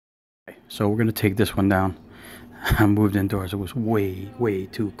So we're gonna take this one down. I moved indoors. It was way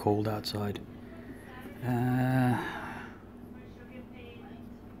too cold outside. All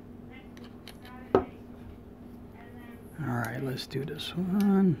right, let's do this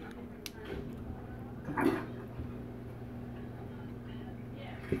one.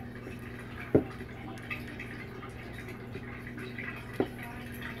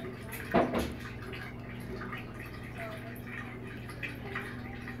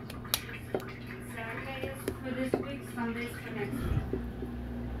 For this week, Sundays for next week.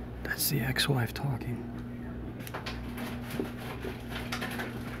 That's the ex-wife talking.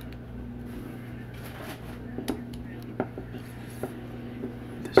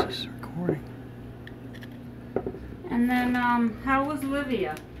 This is recording. And then, how was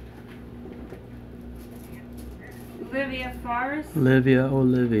Livia? Livia Forrest?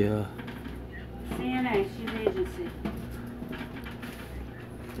 Olivia. CNA, she's agency.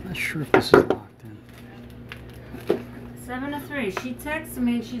 Not sure if this is locked in. 7 to 3. She texted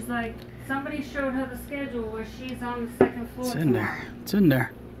me and she's like, somebody showed her the schedule where she's on the second floor. It's in there. It's in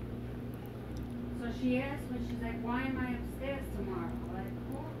there. So she asked me, she's like, why am I upstairs tomorrow? Like,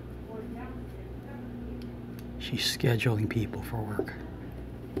 or downstairs? She's scheduling people for work.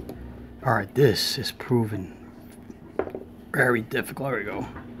 All right, this is proven very difficult. There we go.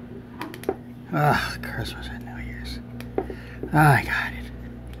 Ah, Christmas and New Year's. Ah, I got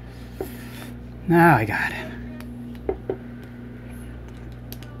it. Now I got it.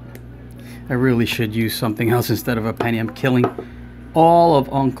 I really should use something else instead of a penny. I'm killing all of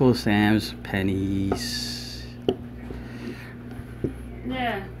Uncle Sam's pennies.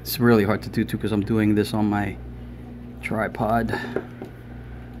 Yeah. It's really hard to do too because I'm doing this on my tripod.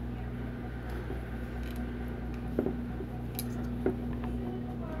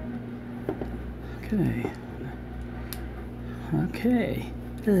 Okay.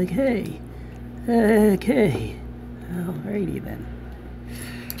 Alrighty then.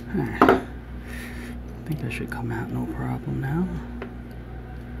 Alright. I think that should come out no problem now.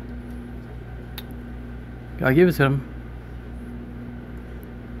 Gotta give it to them.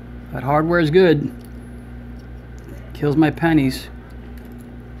 That hardware is good. Kills my pennies.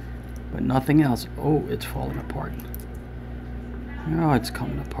 But nothing else. Oh, it's falling apart. Oh, it's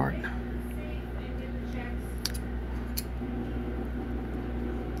coming apart.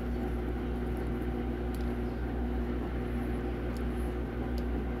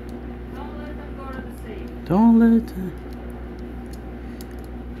 Don't let them.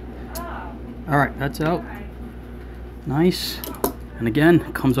 Alright, that's out. Nice. And again,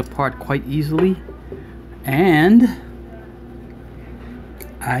 it comes apart quite easily. And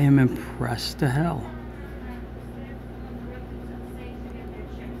I am impressed to hell.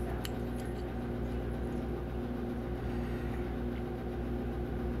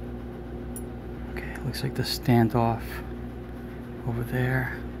 Okay, looks like the standoff over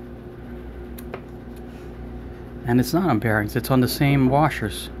there. And it's not on bearings, it's on the same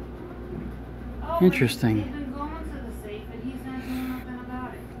washers. Interesting. He's been going to the safe and he's not doing nothing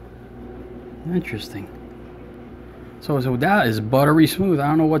about it. Interesting. So that is buttery smooth. I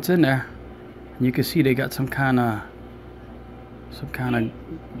don't know what's in there. And you can see they got some kind of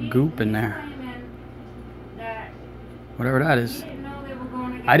goop in there. Whatever that is.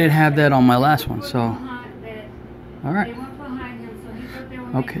 I didn't have that on my last one, so. All right.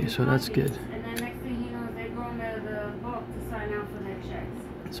 Okay, so that's good.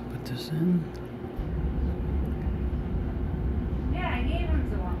 Let's put this in. Yeah, I gave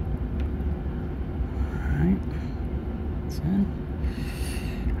him to him. Alright. It's in.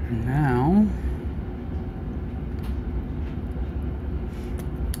 And now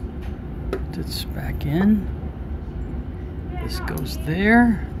put this back in. This goes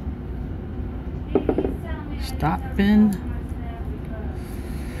there. Stop bin.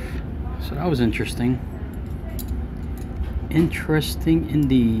 So that was interesting. Interesting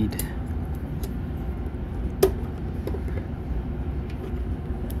indeed.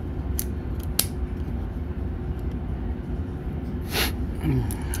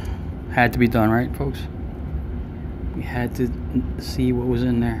 Had to be done, right, folks? We had to see what was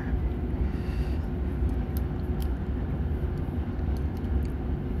in there.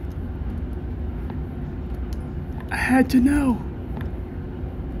 I had to know.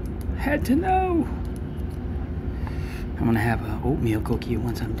 Had to know. I'm gonna have an oatmeal cookie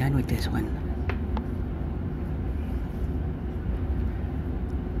once I'm done with this one.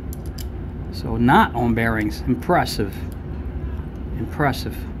 So not on bearings. Impressive.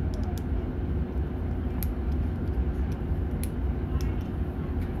 Impressive.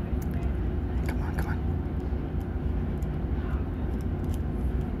 Come on, come on.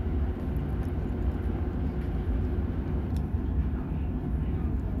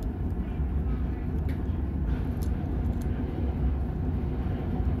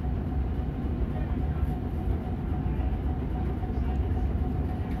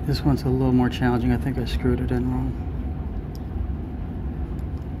 This one's a little more challenging. I think I screwed it in wrong.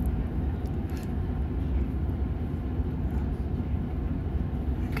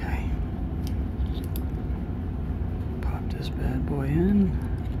 Okay. Pop this bad boy in.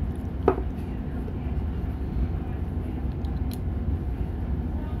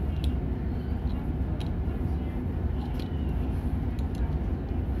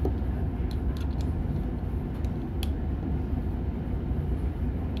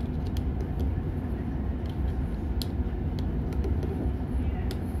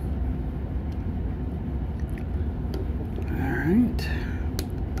 Alright.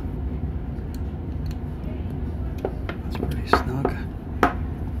 That's pretty snug.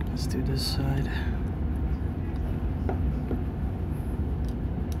 Let's do this side.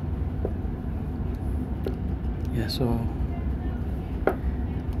 Yeah, so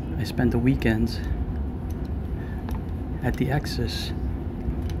I spent the weekends at the Exus,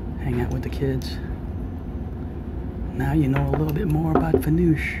 hang out with the kids. Now you know a little bit more about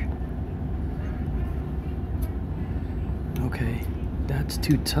Fanouche. Okay, that's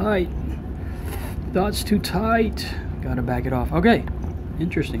too tight. That's too tight. Gotta back it off. Okay,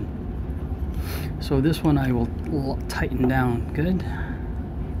 interesting. So this one I will tighten down. Good.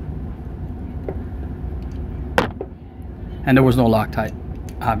 And there was no Loctite,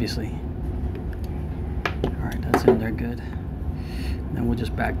 obviously. Alright, that's in there good. Then we'll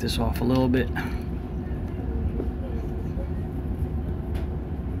just back this off a little bit.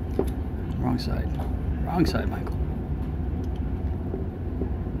 Wrong side. Wrong side, Michael.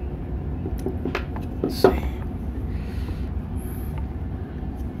 Let's see.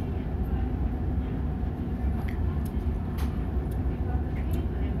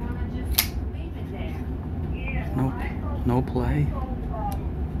 Nope. No play.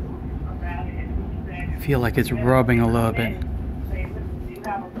 I feel like it's rubbing a little bit.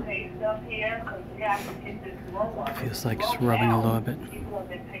 Feels like it's rubbing a little bit.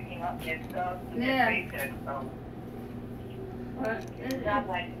 Yeah.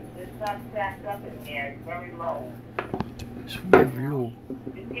 It's not stacked up in here. It's very low. It's very low.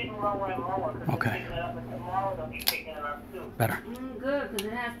 It's getting lower and lower. Okay. And tomorrow they'll be picking it up too. Better. Good, because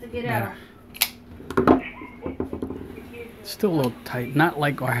it has to get Better. out. Still a little tight. Not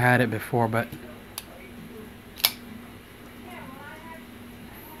like I had it before, but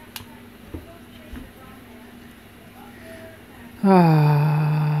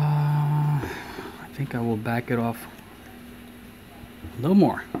I think I will back it off a little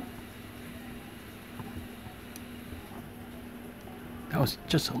more. That was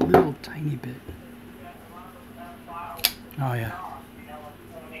just a little tiny bit. Oh yeah.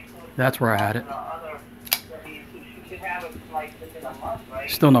 That's where I had it.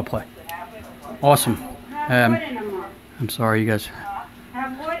 Still no play. Awesome. I'm sorry, you guys.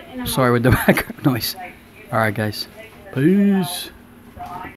 Have wood in a Sorry with the background noise. Alright, guys. Peace.